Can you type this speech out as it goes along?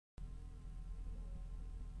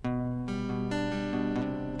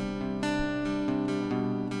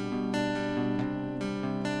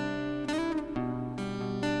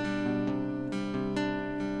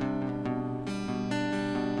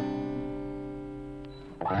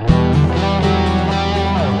I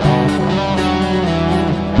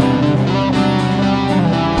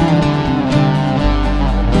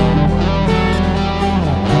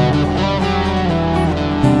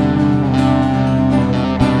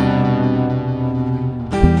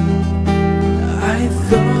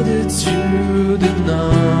thought that you'd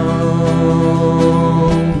know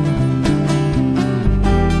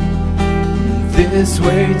this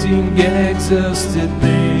waiting exhausted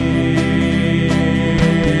me,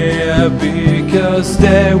 because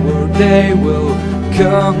they will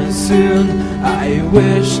come soon. I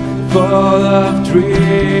wish full of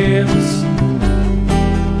dreams.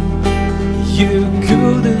 You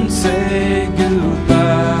couldn't say goodbye,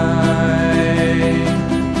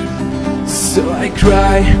 so I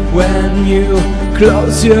cry when you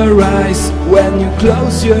close your eyes, when you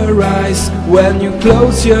close your eyes, when you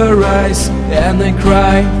close your eyes, and I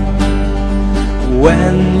cry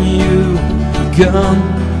when you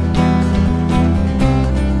gone.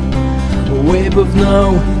 We both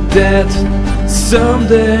know that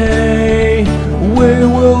someday we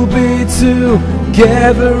will be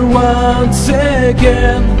together once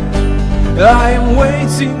again. I am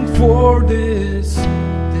waiting for this day.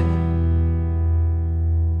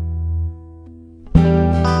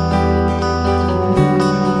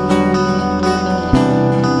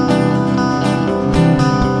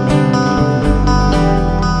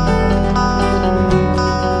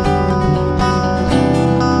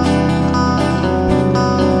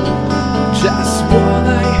 Just what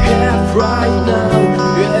I have right now,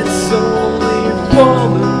 it's only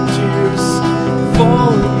volunteers,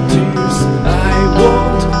 volunteers. I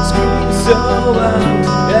won't scream so loud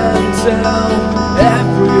and tell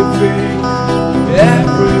everything,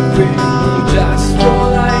 everything. Just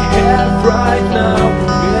what I have right now,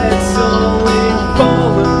 it's only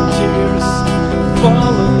volunteers,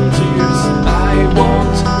 volunteers. I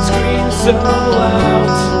won't scream so loud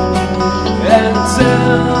and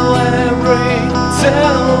tell everything.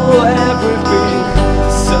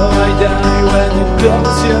 So I die when you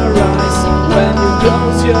close your eyes, when you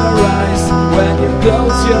close your eyes, when you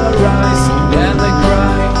close your eyes, and I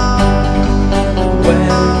cry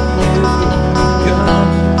when you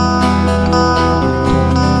come.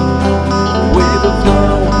 We both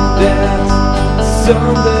know that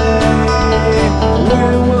someday we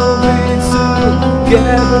will be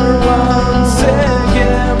together once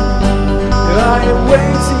again. I am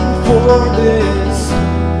waiting for this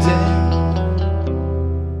day.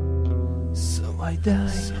 So I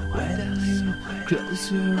die when you close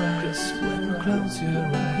your eyes, when you close your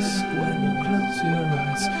eyes, when you close your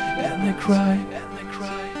eyes, and I cry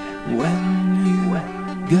when you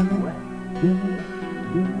go.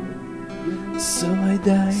 So I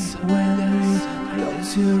die when you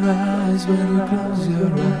close your eyes, when you close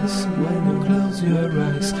your eyes, when you close your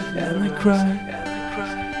eyes, and I cry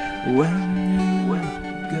when you